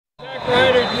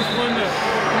Ryder just won the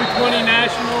U20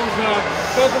 Nationals.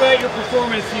 Talk about your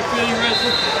performance. Do you feel you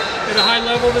wrestled at a high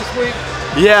level this week?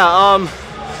 Yeah,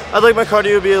 I'd like my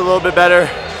cardio to be a little bit better.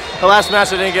 The last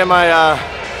match I didn't get my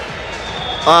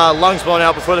lungs blown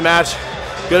out before the match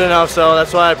good enough, so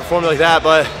that's why I performed like that.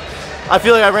 But I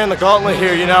feel like I ran the gauntlet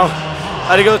here, you know.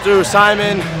 I had to go through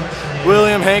Simon,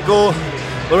 William Henkel,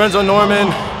 Lorenzo Norman.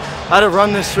 I had to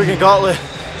run this freaking gauntlet,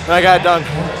 and I got it done.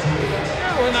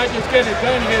 Yeah, well, not just getting it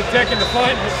done, you get a tech in the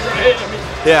fight, right? I mean,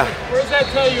 yeah. Where does that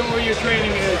tell you where your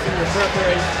training is in your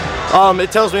preparation?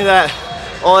 It tells me that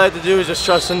all I have to do is just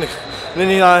trust in the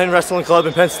U20 Wrestling Club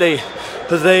in Penn State,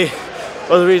 because they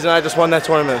are the reason I just won that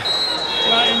tournament.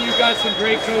 Well, and you've got some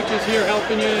great coaches here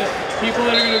helping you, people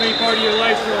that are going to be part of your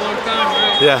life for a long time,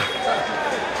 right? Yeah.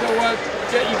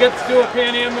 So you get to do a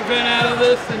Pan Am event out of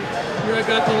this, and you've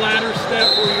got the ladder step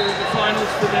where you're in the finals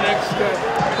for the next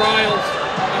trials.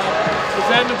 Is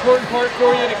that an important part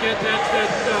for you to get that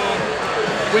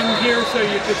win here so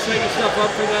you could set yourself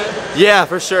up for that? Yeah,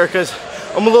 for sure, because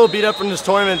I'm a little beat up from this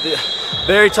tournament.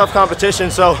 Very tough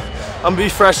competition, so I'm going to be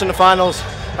fresh in the finals.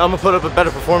 I'm going to put up a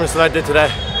better performance than I did today.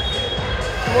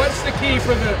 So what's the key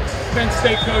for the Penn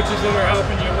State coaches that are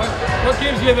helping you? What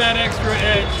gives you that extra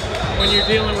edge when you're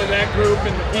dealing with that group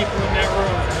and the people in that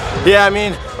room? Yeah, I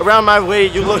mean, around my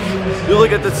weight, you look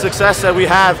at the success that we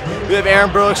have. We have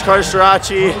Aaron Brooks, Carter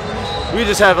Starachi. We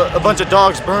just have a bunch of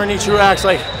dogs, Bernie, Truax.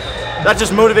 Like, that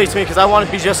just motivates me because I want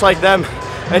to be just like them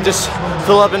and just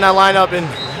fill up in that lineup and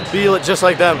be just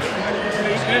like them.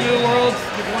 You've been to the world,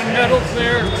 you've won medals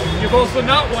there. You've also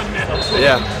not won medals there.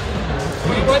 Yeah.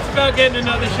 What's about getting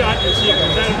another shot this year?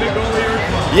 Is that a big goal of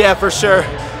yours? Yeah, for sure.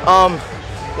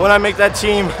 When I make that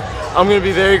team, I'm going to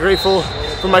be very grateful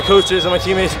for my coaches and my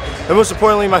teammates, and most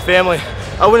importantly, my family.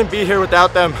 I wouldn't be here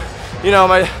without them. You know,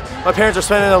 my parents are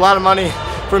spending a lot of money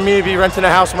for me to be renting a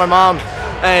house with my mom,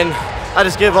 and I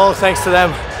just give all the thanks to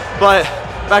them. But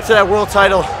back to that world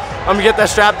title, I'm going to get that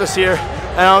strap this year,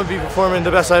 and I'm going to be performing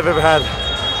the best I've ever had.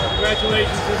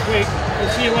 Congratulations this week. We'll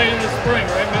see you later this spring,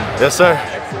 right, man? Yes, sir.